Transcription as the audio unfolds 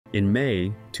In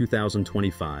May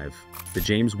 2025, the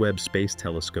James Webb Space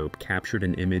Telescope captured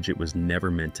an image it was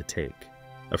never meant to take,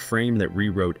 a frame that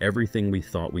rewrote everything we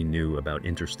thought we knew about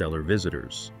interstellar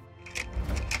visitors.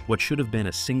 What should have been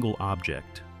a single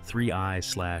object,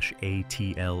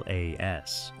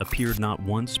 3I/ATLAS, appeared not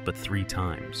once but 3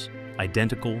 times,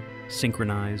 identical,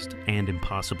 synchronized, and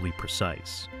impossibly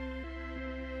precise.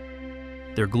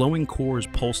 Their glowing cores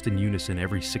pulsed in unison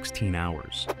every 16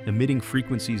 hours, emitting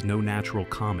frequencies no natural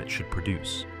comet should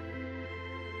produce.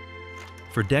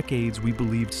 For decades, we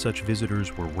believed such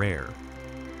visitors were rare.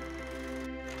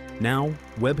 Now,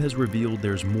 Webb has revealed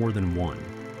there's more than one,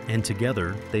 and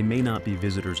together, they may not be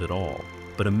visitors at all,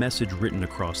 but a message written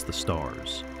across the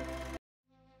stars.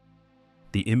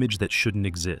 The image that shouldn't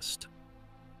exist.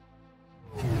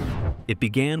 It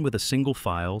began with a single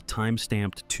file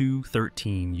time-stamped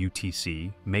 2:13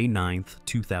 UTC, May 9,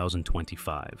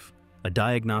 2025, a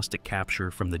diagnostic capture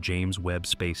from the James Webb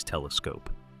Space Telescope.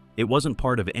 It wasn't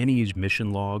part of any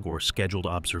mission log or scheduled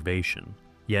observation,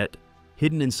 yet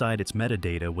hidden inside its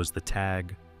metadata was the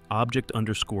tag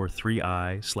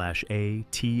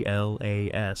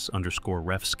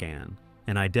object_3I/ATLAS_refscan,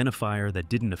 an identifier that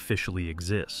didn't officially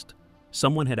exist.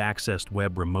 Someone had accessed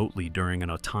Webb remotely during an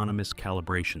autonomous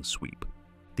calibration sweep.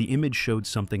 The image showed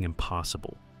something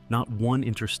impossible. Not one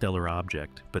interstellar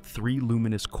object, but 3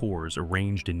 luminous cores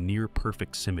arranged in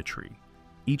near-perfect symmetry.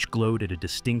 Each glowed at a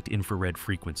distinct infrared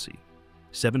frequency: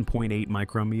 7.8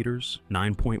 micrometers,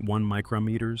 9.1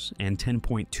 micrometers, and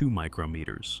 10.2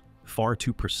 micrometers, far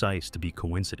too precise to be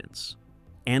coincidence.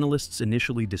 Analysts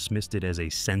initially dismissed it as a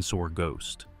sensor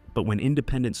ghost, but when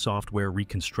independent software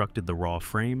reconstructed the raw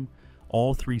frame,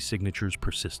 all 3 signatures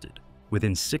persisted.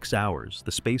 Within 6 hours,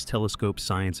 the Space Telescope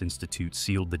Science Institute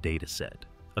sealed the dataset.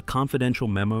 A confidential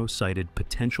memo cited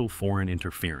potential foreign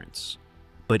interference.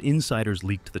 But insiders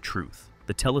leaked the truth.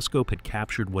 The telescope had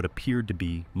captured what appeared to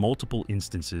be multiple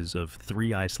instances of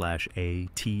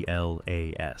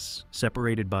 3I/ATLAS,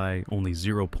 separated by only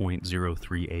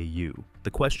 0.03 AU.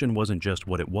 The question wasn't just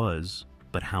what it was,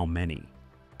 but how many.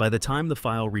 By the time the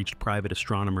file reached private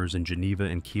astronomers in Geneva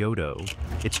and Kyoto,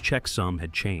 its checksum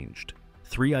had changed.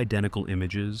 3 identical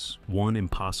images, 1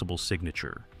 impossible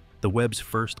signature. The Webb's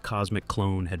first cosmic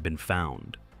clone had been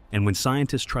found. And when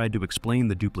scientists tried to explain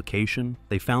the duplication,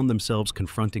 they found themselves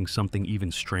confronting something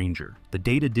even stranger. The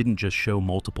data didn't just show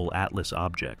multiple Atlas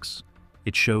objects.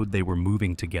 It showed they were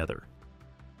moving together.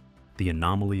 The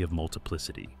anomaly of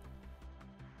multiplicity.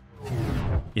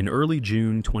 In early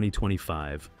June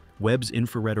 2025, Webb's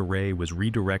infrared array was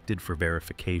redirected for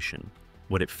verification.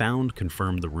 What it found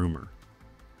confirmed the rumor.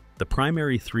 The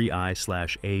primary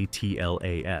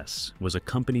 3I/ATLAS was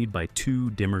accompanied by 2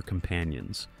 dimmer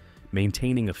companions,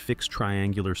 maintaining a fixed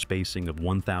triangular spacing of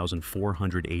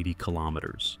 1,480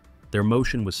 kilometers. Their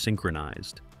motion was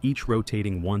synchronized, each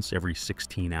rotating once every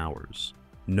 16 hours.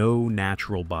 No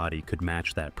natural body could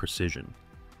match that precision.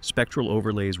 Spectral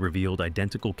overlays revealed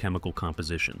identical chemical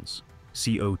compositions,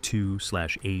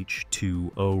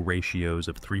 CO2/H2O ratios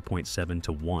of 3.7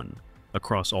 to 1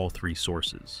 across all 3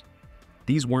 sources.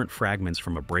 These weren't fragments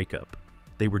from a breakup,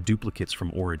 they were duplicates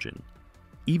from origin.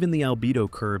 Even the albedo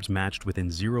curves matched within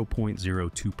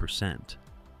 0.02%.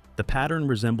 The pattern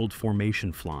resembled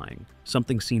formation flying,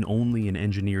 something seen only in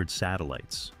engineered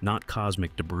satellites, not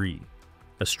cosmic debris.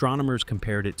 Astronomers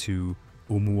compared it to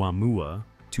Oumuamua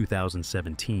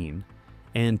 2017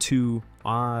 and to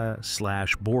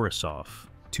A/Borisov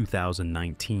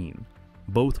 2019.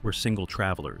 Both were single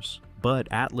travelers, but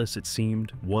Atlas, it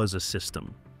seemed, was a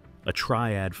system, a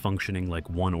triad functioning like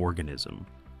one organism.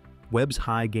 Webb's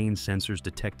high-gain sensors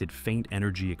detected faint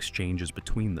energy exchanges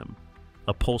between them,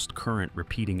 a pulsed current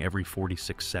repeating every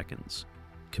 46 seconds.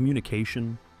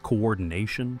 Communication,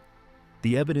 coordination,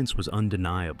 the evidence was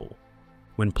undeniable.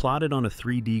 When plotted on a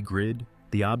 3D grid,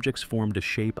 the objects formed a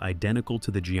shape identical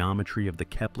to the geometry of the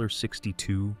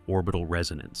Kepler-62 orbital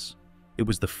resonance. It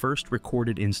was the first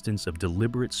recorded instance of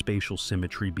deliberate spatial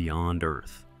symmetry beyond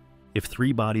Earth. If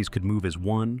 3 bodies could move as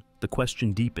one, the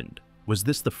question deepened. Was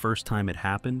this the first time it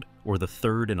happened, or the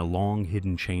third in a long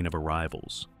hidden chain of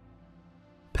arrivals?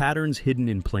 Patterns hidden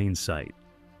in plain sight.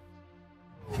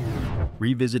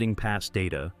 Revisiting past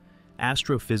data,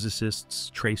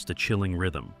 astrophysicists traced a chilling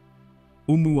rhythm.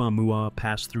 Oumuamua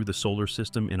passed through the solar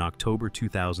system in October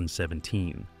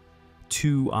 2017.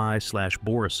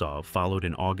 2I/Borisov followed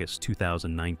in August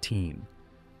 2019.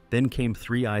 Then came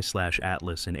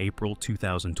 3I/Atlas in April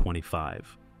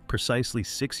 2025, precisely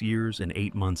 6 years and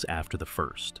 8 months after the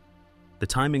first. The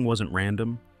timing wasn't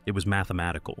random, it was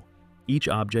mathematical. Each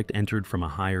object entered from a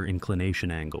higher inclination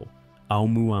angle: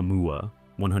 Oumuamua,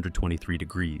 123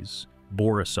 degrees,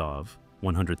 Borisov,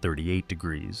 138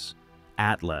 degrees,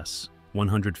 Atlas,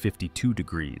 152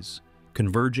 degrees,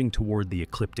 converging toward the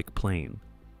ecliptic plane.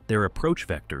 Their approach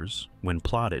vectors, when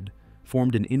plotted,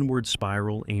 formed an inward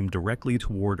spiral aimed directly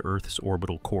toward Earth's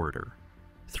orbital corridor.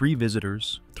 3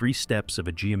 visitors, 3 steps of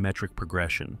a geometric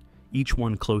progression, each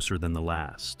one closer than the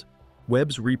last.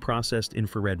 Webb's reprocessed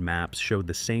infrared maps showed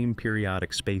the same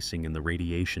periodic spacing in the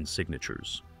radiation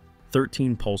signatures.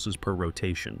 13 pulses per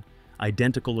rotation,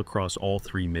 identical across all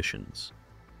 3 missions.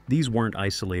 These weren't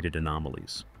isolated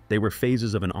anomalies. They were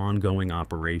phases of an ongoing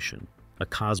operation, a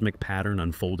cosmic pattern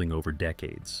unfolding over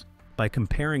decades. By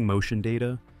comparing motion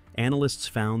data, analysts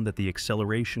found that the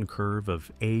acceleration curve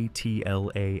of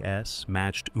ATLAS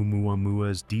matched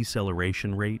Oumuamua's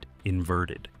deceleration rate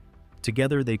inverted.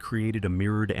 Together, they created a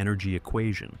mirrored energy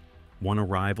equation, one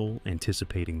arrival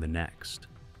anticipating the next.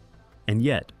 And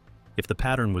yet, if the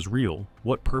pattern was real,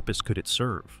 what purpose could it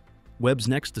serve? Webb's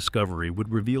next discovery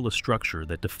would reveal a structure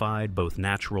that defied both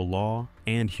natural law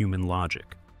and human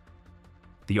logic.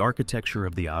 The architecture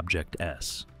of the object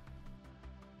S.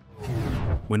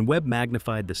 When Webb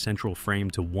magnified the central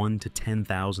frame to 1 to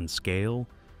 10,000 scale,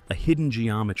 a hidden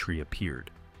geometry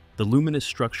appeared. The luminous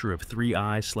structure of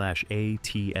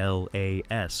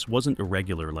 3I/ATLAS wasn't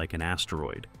irregular like an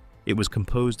asteroid. It was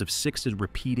composed of 6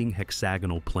 repeating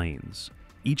hexagonal planes,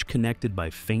 each connected by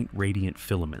faint radiant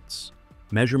filaments.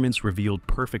 Measurements revealed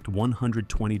perfect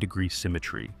 120-degree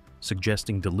symmetry,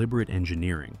 suggesting deliberate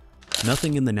engineering.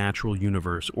 Nothing in the natural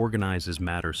universe organizes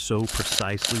matter so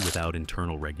precisely without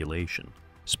internal regulation.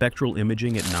 Spectral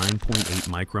imaging at 9.8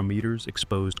 micrometers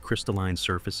exposed crystalline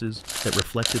surfaces that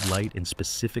reflected light in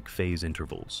specific phase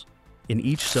intervals. In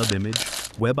each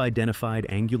subimage, Webb identified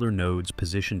angular nodes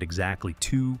positioned exactly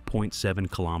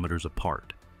 2.7 kilometers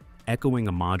apart, echoing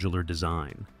a modular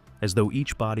design, as though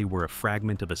each body were a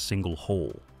fragment of a single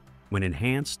whole. When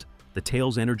enhanced, the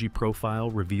tail's energy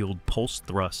profile revealed pulse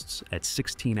thrusts at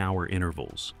 16-hour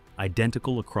intervals,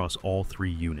 identical across all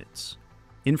 3 units.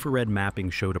 Infrared mapping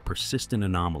showed a persistent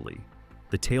anomaly.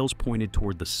 The tails pointed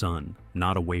toward the sun,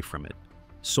 not away from it.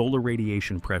 Solar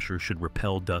radiation pressure should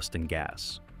repel dust and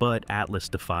gas, but Atlas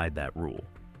defied that rule.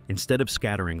 Instead of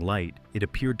scattering light, it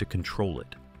appeared to control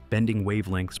it, bending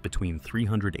wavelengths between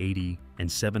 380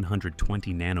 and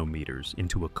 720 nanometers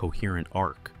into a coherent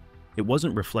arc. It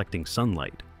wasn't reflecting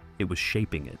sunlight, it was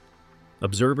shaping it.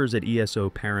 Observers at ESO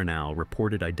Paranal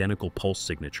reported identical pulse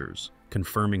signatures,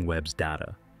 confirming Webb's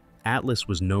data. Atlas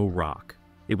was no rock,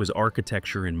 it was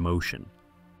architecture in motion.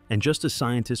 And just as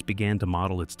scientists began to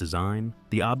model its design,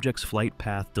 the object's flight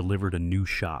path delivered a new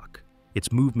shock.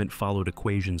 Its movement followed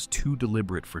equations too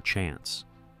deliberate for chance,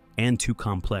 and too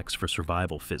complex for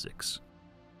survival physics.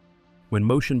 When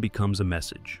motion becomes a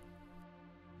message.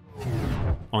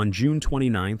 On June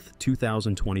 29,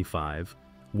 2025,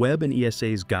 Webb and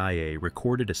ESA's Gaia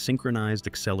recorded a synchronized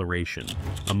acceleration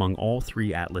among all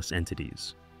 3 Atlas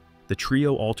entities. The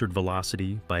trio altered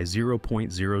velocity by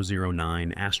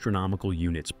 0.009 astronomical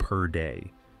units per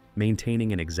day,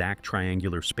 maintaining an exact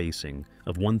triangular spacing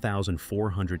of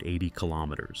 1,480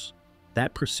 kilometers.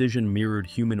 That precision mirrored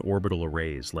human orbital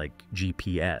arrays like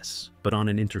GPS, but on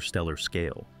an interstellar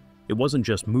scale. It wasn't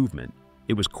just movement,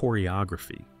 it was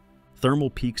choreography. Thermal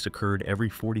peaks occurred every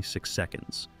 46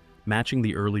 seconds, matching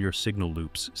the earlier signal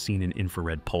loops seen in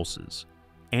infrared pulses.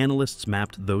 Analysts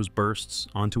mapped those bursts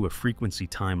onto a frequency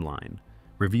timeline,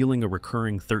 revealing a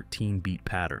recurring 13-beat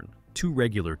pattern, too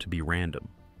regular to be random.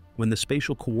 When the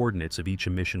spatial coordinates of each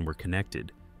emission were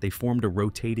connected, they formed a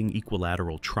rotating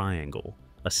equilateral triangle,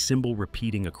 a symbol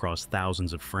repeating across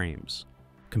thousands of frames.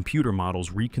 Computer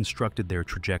models reconstructed their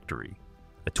trajectory,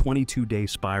 a 22-day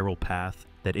spiral path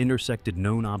that intersected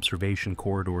known observation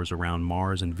corridors around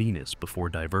Mars and Venus before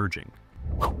diverging.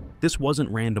 This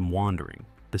wasn't random wandering.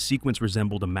 The sequence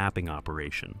resembled a mapping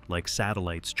operation, like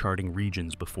satellites charting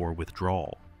regions before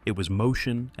withdrawal. It was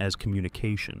motion as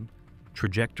communication,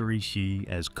 trajectory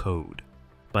as code.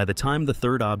 By the time the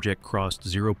third object crossed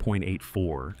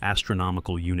 0.84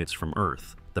 astronomical units from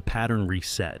Earth, the pattern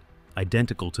reset,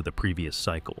 identical to the previous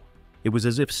cycle. It was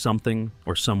as if something,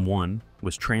 or someone,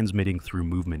 was transmitting through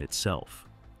movement itself.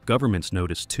 Governments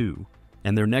noticed too,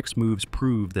 and their next moves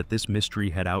proved that this mystery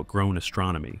had outgrown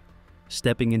astronomy,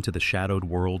 stepping into the shadowed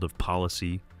world of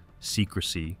policy,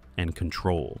 secrecy, and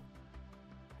control.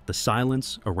 The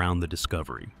silence around the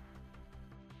discovery.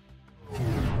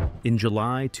 In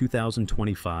July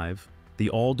 2025, the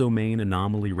All-Domain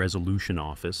Anomaly Resolution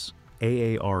Office,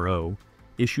 AARO,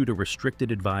 issued a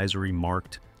restricted advisory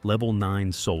marked Level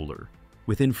 9 Solar.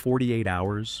 Within 48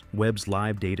 hours, Webb's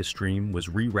live data stream was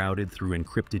rerouted through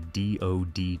encrypted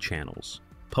DoD channels.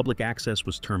 Public access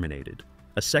was terminated.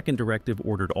 A second directive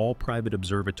ordered all private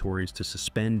observatories to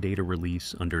suspend data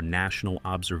release under National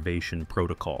Observation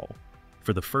Protocol.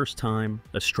 For the first time,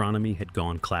 astronomy had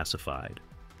gone classified.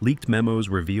 Leaked memos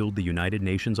revealed the United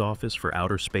Nations Office for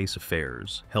Outer Space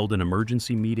Affairs held an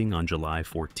emergency meeting on July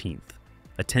 14th,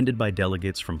 attended by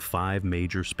delegates from 5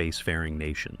 major spacefaring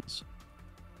nations.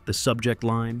 The subject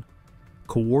line: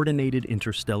 Coordinated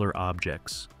Interstellar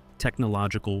Objects,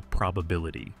 Technological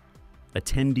Probability.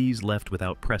 Attendees left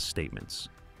without press statements.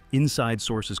 Inside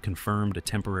sources confirmed a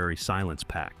temporary silence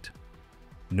pact.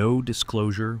 No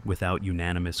disclosure without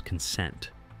unanimous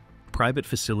consent. Private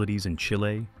facilities in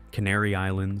Chile, Canary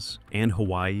Islands, and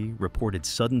Hawaii reported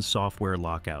sudden software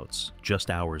lockouts just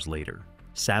hours later.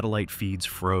 Satellite feeds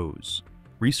froze.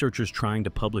 Researchers trying to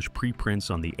publish preprints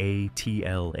on the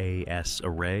ATLAS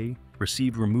array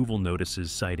received removal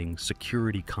notices citing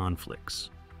security conflicts.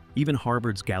 Even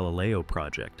Harvard's Galileo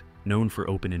project, known for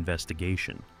open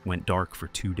investigation, went dark for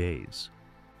 2 days.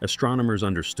 Astronomers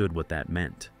understood what that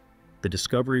meant. The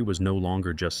discovery was no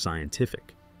longer just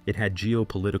scientific, it had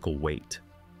geopolitical weight.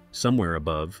 Somewhere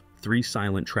above, 3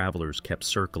 silent travelers kept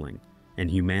circling, and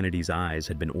humanity's eyes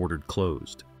had been ordered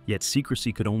closed. Yet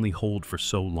secrecy could only hold for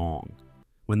so long.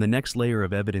 When the next layer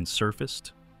of evidence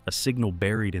surfaced, a signal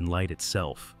buried in light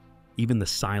itself, even the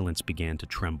silence began to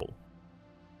tremble.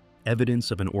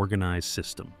 Evidence of an organized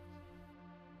system.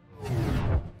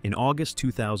 In August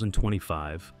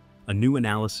 2025, a new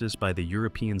analysis by the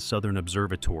European Southern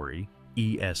Observatory,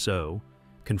 ESO,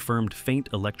 confirmed faint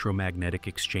electromagnetic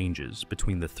exchanges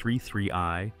between the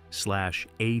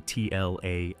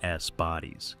 33I/ATLAS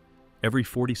bodies. Every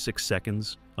 46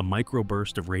 seconds, a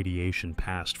microburst of radiation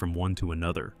passed from one to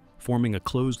another, forming a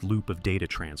closed loop of data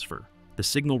transfer. The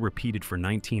signal repeated for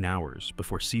 19 hours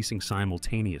before ceasing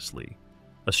simultaneously.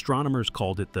 Astronomers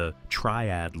called it the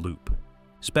triad loop.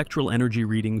 Spectral energy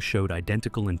readings showed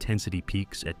identical intensity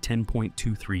peaks at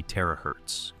 10.23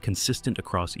 terahertz, consistent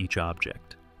across each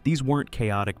object. These weren't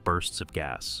chaotic bursts of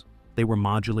gas. They were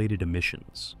modulated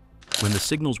emissions. When the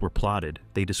signals were plotted,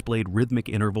 they displayed rhythmic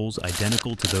intervals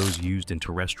identical to those used in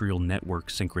terrestrial network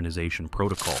synchronization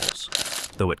protocols,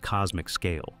 though at cosmic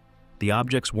scale. The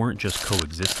objects weren't just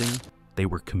coexisting, they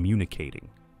were communicating.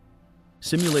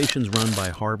 Simulations run by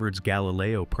Harvard's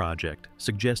Galileo project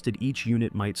suggested each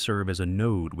unit might serve as a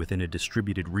node within a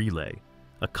distributed relay,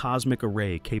 a cosmic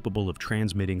array capable of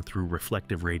transmitting through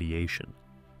reflective radiation.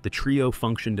 The trio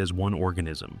functioned as one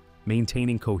organism,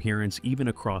 maintaining coherence even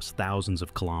across thousands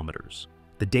of kilometers.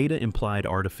 The data implied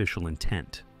artificial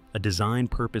intent, a design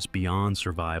purpose beyond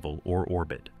survival or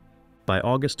orbit. By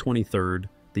August 23rd,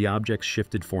 the objects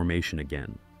shifted formation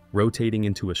again, rotating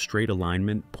into a straight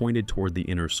alignment pointed toward the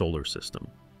inner solar system.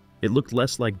 It looked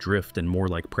less like drift and more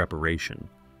like preparation.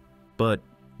 But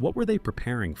what were they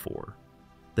preparing for?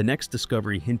 The next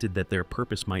discovery hinted that their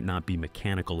purpose might not be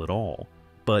mechanical at all,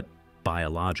 but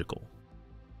biological.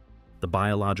 The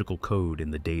biological code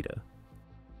in the data.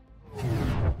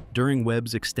 During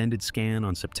Webb's extended scan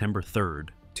on September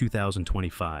 3rd,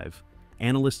 2025,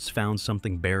 analysts found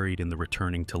something buried in the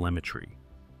returning telemetry.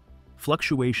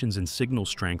 Fluctuations in signal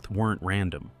strength weren't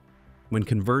random. When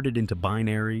converted into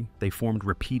binary, they formed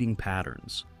repeating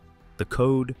patterns. The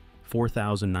code,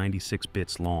 4,096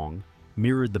 bits long,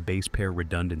 mirrored the base pair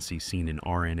redundancy seen in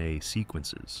RNA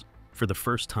sequences. For the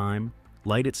first time,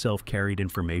 light itself carried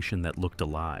information that looked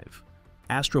alive.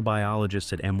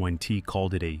 Astrobiologists at MIT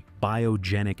called it a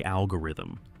biogenic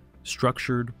algorithm,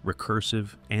 structured,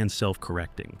 recursive, and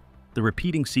self-correcting. The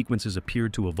repeating sequences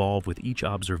appeared to evolve with each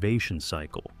observation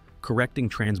cycle, correcting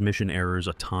transmission errors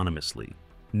autonomously.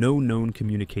 No known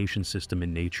communication system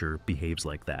in nature behaves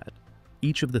like that.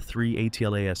 Each of the 3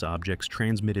 ATLAS objects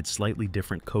transmitted slightly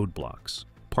different code blocks,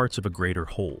 parts of a greater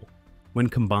whole. When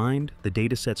combined, the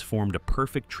datasets formed a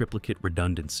perfect triplicate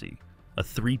redundancy, a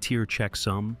 3-tier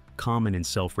checksum common in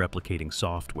self-replicating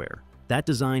software. That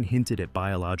design hinted at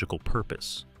biological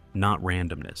purpose, not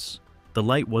randomness. The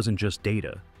light wasn't just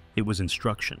data, it was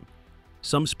instruction.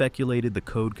 Some speculated the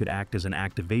code could act as an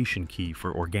activation key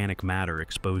for organic matter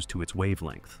exposed to its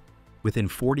wavelength. Within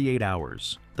 48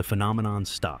 hours, the phenomenon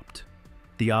stopped.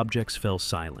 The objects fell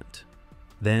silent.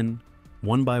 Then,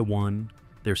 one by one,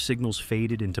 their signals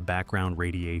faded into background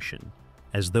radiation,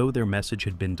 as though their message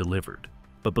had been delivered.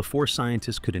 But before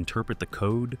scientists could interpret the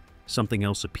code, something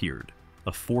else appeared,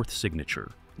 a 4th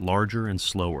signature, larger and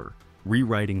slower,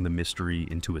 rewriting the mystery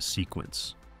into a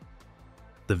sequence.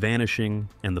 The vanishing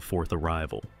and the 4th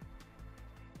arrival.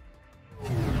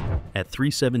 At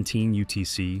 3:17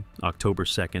 UTC, October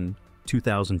 2nd,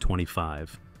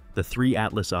 2025, the 3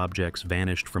 Atlas objects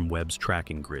vanished from Webb's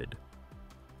tracking grid.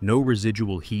 No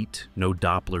residual heat, no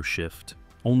Doppler shift,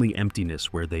 only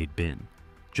emptiness where they'd been.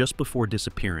 Just before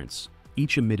disappearance,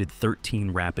 each emitted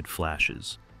 13 rapid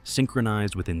flashes,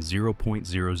 synchronized within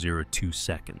 0.002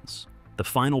 seconds. The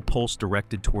final pulse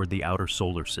directed toward the outer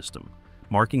solar system,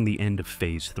 marking the end of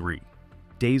Phase 3.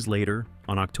 Days later,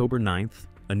 on October 9th,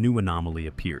 a new anomaly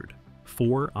appeared,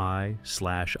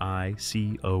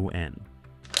 4I/ICON.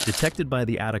 Detected by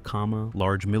the Atacama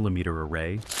Large Millimeter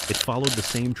Array, it followed the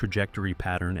same trajectory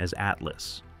pattern as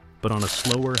Atlas, but on a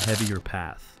slower, heavier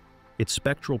path. Its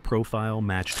spectral profile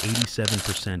matched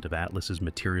 87% of Atlas's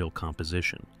material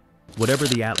composition. Whatever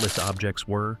the Atlas objects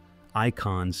were,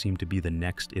 ICON seemed to be the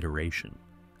next iteration.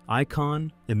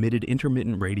 ICON emitted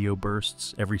intermittent radio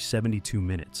bursts every 72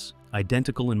 minutes,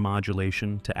 identical in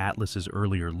modulation to Atlas's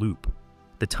earlier loop.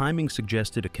 The timing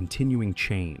suggested a continuing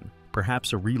chain,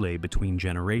 perhaps a relay between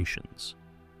generations.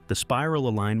 The spiral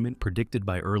alignment predicted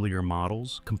by earlier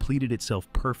models completed itself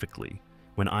perfectly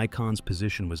when ICON's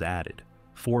position was added,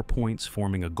 4 points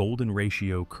forming a golden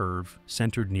ratio curve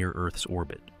centered near Earth's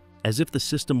orbit. As if the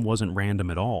system wasn't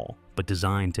random at all, but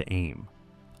designed to aim.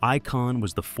 ICON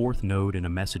was the 4th node in a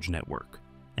message network,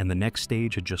 and the next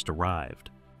stage had just arrived.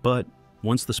 But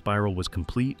once the spiral was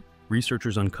complete,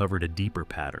 researchers uncovered a deeper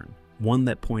pattern, one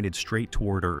that pointed straight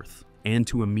toward Earth, and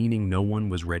to a meaning no one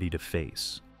was ready to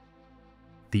face.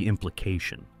 The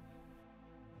implication.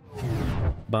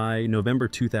 By November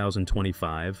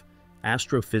 2025,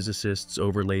 astrophysicists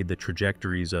overlaid the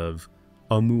trajectories of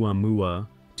Oumuamua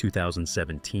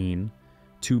 2017,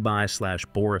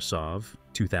 2I/Borisov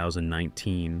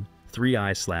 2019,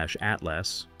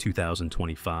 3I/Atlas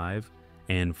 2025,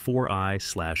 and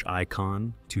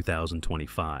 4I/ICON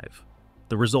 2025.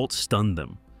 The results stunned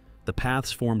them. The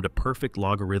paths formed a perfect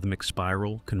logarithmic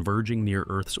spiral converging near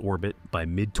Earth's orbit by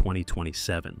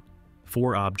mid-2027.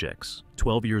 4 objects,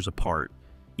 12 years apart,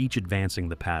 each advancing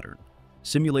the pattern.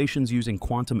 Simulations using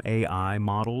quantum AI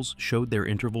models showed their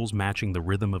intervals matching the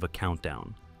rhythm of a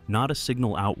countdown, not a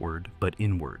signal outward, but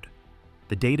inward.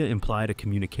 The data implied a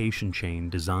communication chain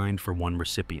designed for one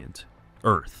recipient,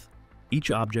 Earth.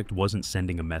 Each object wasn't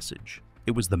sending a message.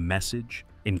 It was the message,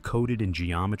 encoded in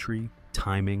geometry,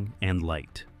 timing, and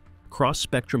light.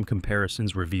 Cross-spectrum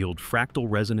comparisons revealed fractal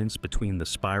resonance between the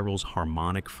spiral's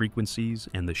harmonic frequencies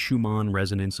and the Schumann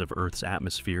resonance of Earth's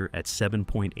atmosphere at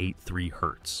 7.83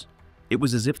 Hz. It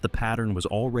was as if the pattern was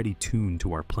already tuned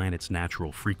to our planet's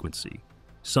natural frequency.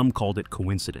 Some called it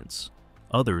coincidence.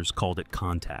 Others called it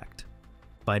contact.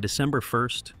 By December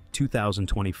 1st,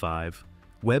 2025,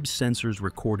 Webb's sensors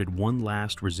recorded one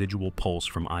last residual pulse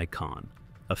from ICON,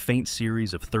 a faint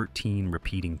series of 13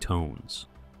 repeating tones.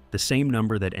 The same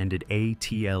number that ended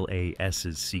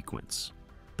ATLAS's sequence.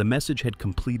 The message had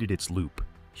completed its loop.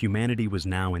 Humanity was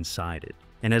now inside it.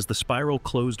 And as the spiral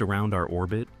closed around our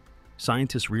orbit,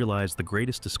 scientists realized the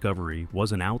greatest discovery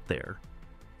wasn't out there.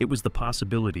 It was the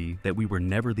possibility that we were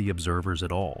never the observers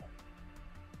at all.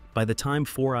 By the time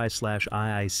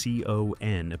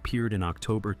 4I/ICON appeared in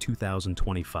October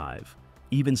 2025,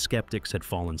 even skeptics had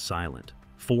fallen silent.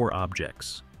 4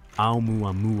 objects,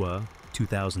 Oumuamua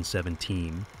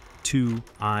 2017,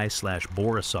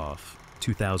 2I/Borisov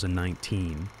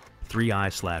 2019,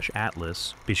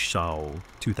 3I/Atlas Bishao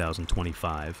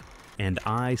 2025, and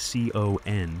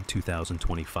ICON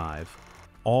 2025,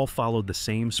 all followed the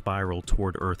same spiral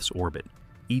toward Earth's orbit,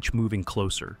 each moving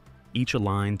closer, each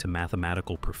aligned to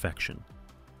mathematical perfection.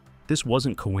 This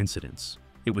wasn't coincidence,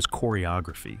 it was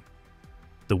choreography.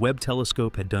 The Webb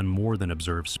telescope had done more than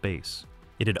observe space.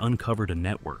 It had uncovered a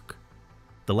network.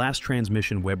 The last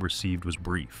transmission Webb received was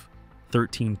brief,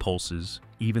 13 pulses,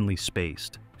 evenly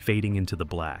spaced, fading into the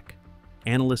black.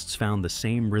 Analysts found the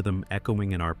same rhythm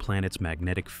echoing in our planet's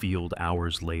magnetic field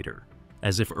hours later,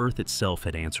 as if Earth itself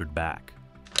had answered back.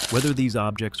 Whether these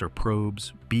objects are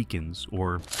probes, beacons,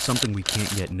 or something we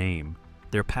can't yet name,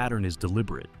 their pattern is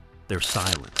deliberate, their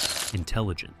silence,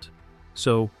 intelligent.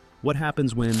 So, what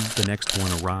happens when the next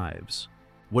one arrives?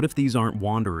 What if these aren't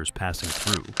wanderers passing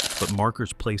through, but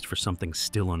markers placed for something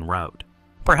still en route?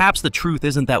 Perhaps the truth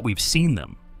isn't that we've seen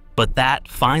them, but that,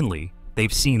 finally,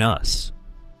 they've seen us.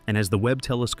 And as the Webb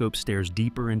telescope stares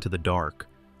deeper into the dark,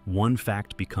 one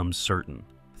fact becomes certain.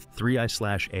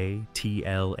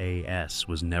 3I/ATLAS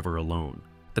was never alone.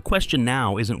 The question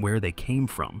now isn't where they came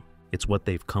from, it's what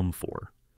they've come for.